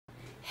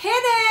Hey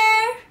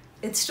there!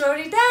 It's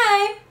story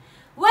time!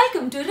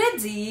 Welcome to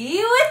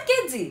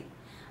RiDZiWiDKiDZi.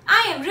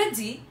 I am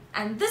RiDZi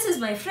and this is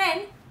my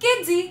friend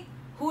Kidzi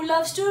who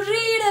loves to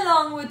read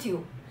along with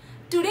you.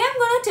 Today I'm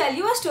going to tell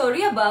you a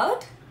story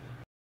about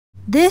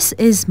This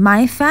is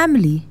My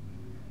Family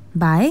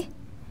by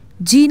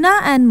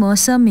Gina and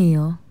Mercer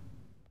Mayer.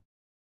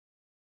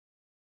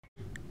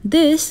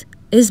 This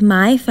is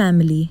my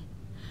family.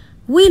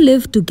 We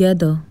live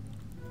together.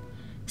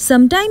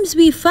 Sometimes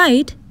we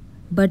fight,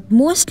 but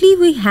mostly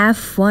we have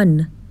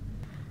fun.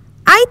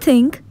 I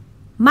think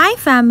my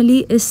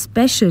family is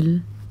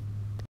special.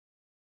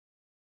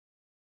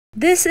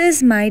 This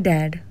is my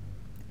dad.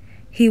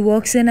 He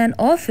works in an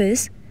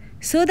office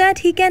so that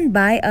he can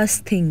buy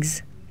us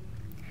things.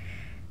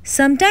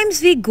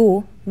 Sometimes we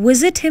go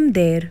visit him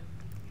there.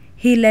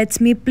 He lets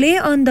me play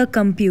on the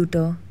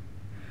computer.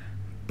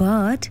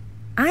 But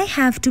I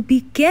have to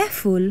be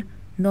careful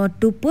not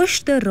to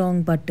push the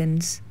wrong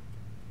buttons.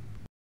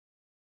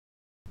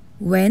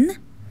 When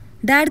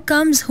Dad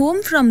comes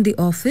home from the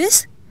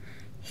office,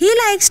 he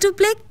likes to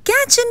play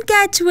catch and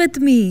catch with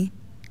me.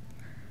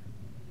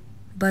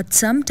 But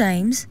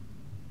sometimes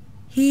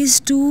he is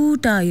too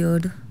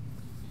tired.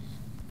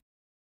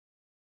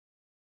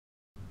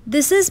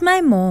 This is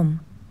my mom.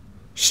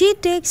 She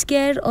takes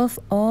care of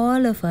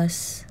all of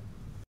us.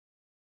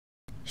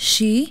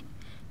 She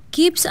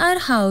keeps our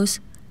house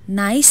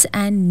nice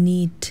and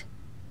neat.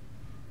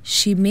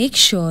 She makes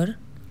sure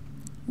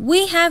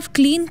we have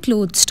clean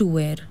clothes to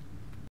wear.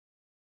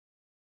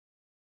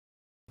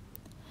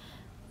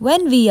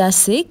 When we are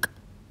sick,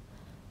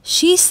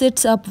 she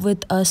sits up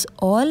with us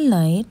all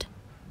night,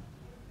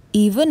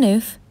 even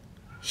if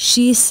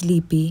she is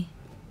sleepy.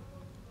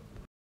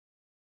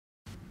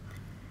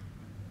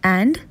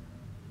 And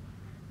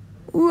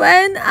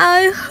when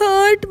I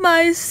hurt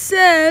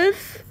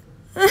myself,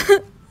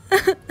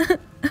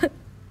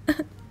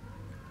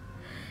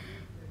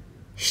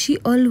 she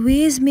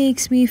always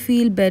makes me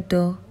feel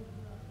better.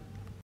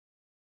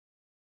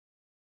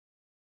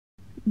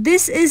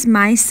 This is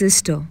my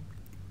sister.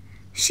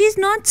 She's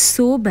not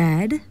so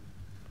bad.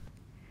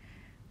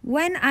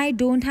 When I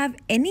don't have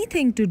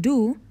anything to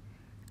do,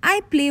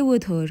 I play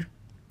with her.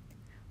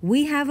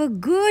 We have a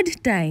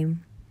good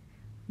time.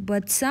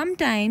 But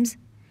sometimes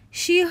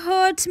she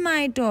hurts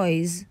my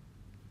toys.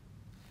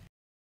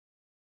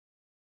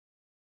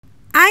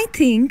 I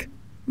think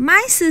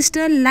my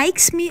sister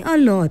likes me a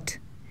lot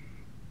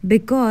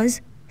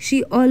because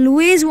she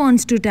always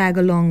wants to tag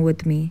along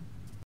with me.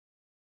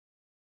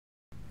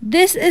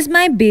 This is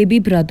my baby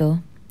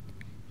brother.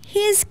 He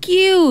is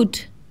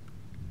cute,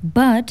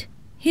 but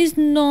he's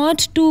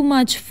not too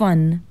much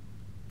fun.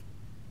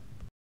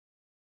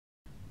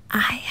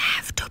 I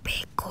have to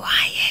be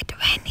quiet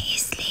when he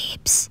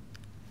sleeps.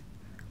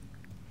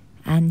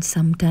 And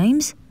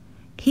sometimes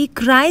he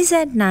cries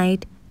at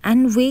night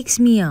and wakes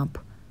me up.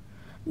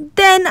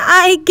 Then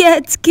I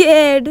get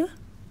scared.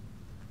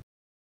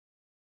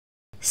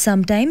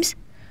 Sometimes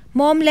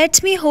Mom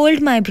lets me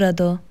hold my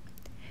brother.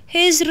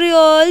 He's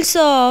real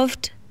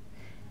soft.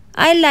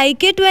 I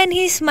like it when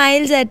he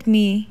smiles at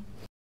me.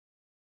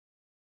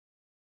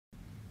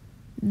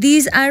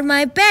 These are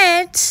my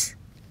pets.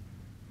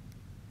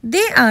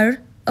 They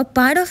are a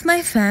part of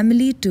my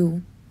family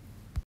too.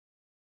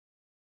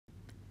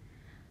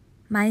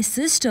 My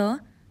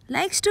sister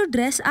likes to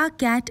dress our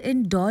cat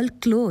in doll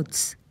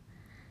clothes.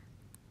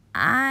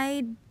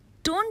 I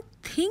don't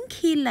think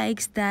he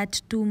likes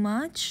that too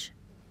much.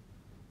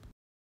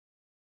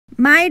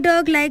 My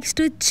dog likes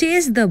to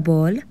chase the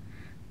ball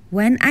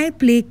when I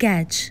play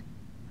catch.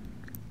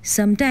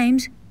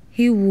 Sometimes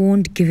he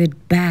won't give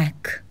it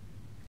back.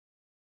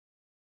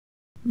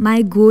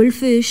 My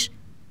goldfish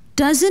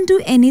doesn't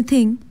do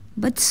anything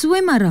but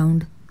swim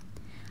around.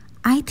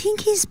 I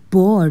think he's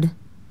bored.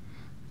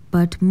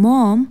 But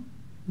Mom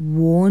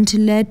won't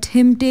let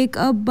him take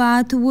a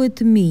bath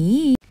with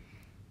me.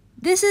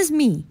 This is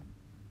me.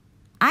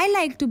 I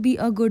like to be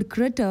a good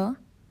critter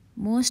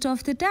most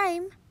of the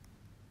time.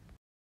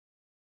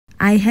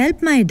 I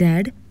help my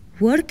dad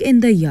work in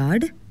the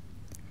yard.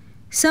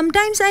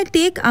 Sometimes I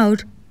take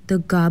out the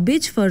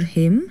garbage for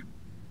him.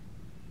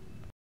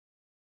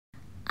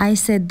 I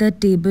set the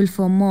table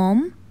for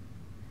Mom.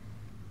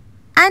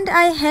 And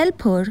I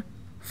help her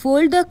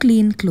fold the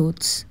clean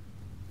clothes.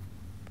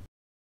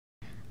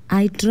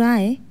 I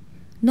try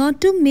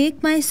not to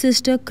make my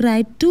sister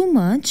cry too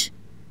much,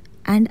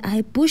 and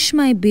I push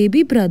my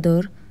baby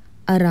brother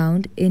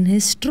around in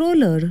his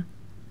stroller.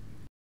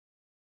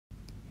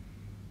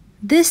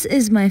 This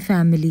is my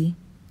family.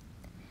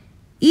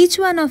 Each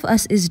one of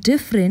us is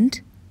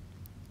different,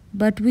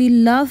 but we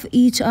love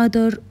each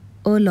other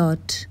a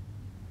lot.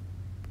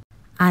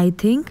 I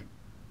think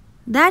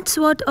that's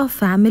what a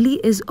family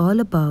is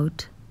all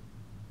about.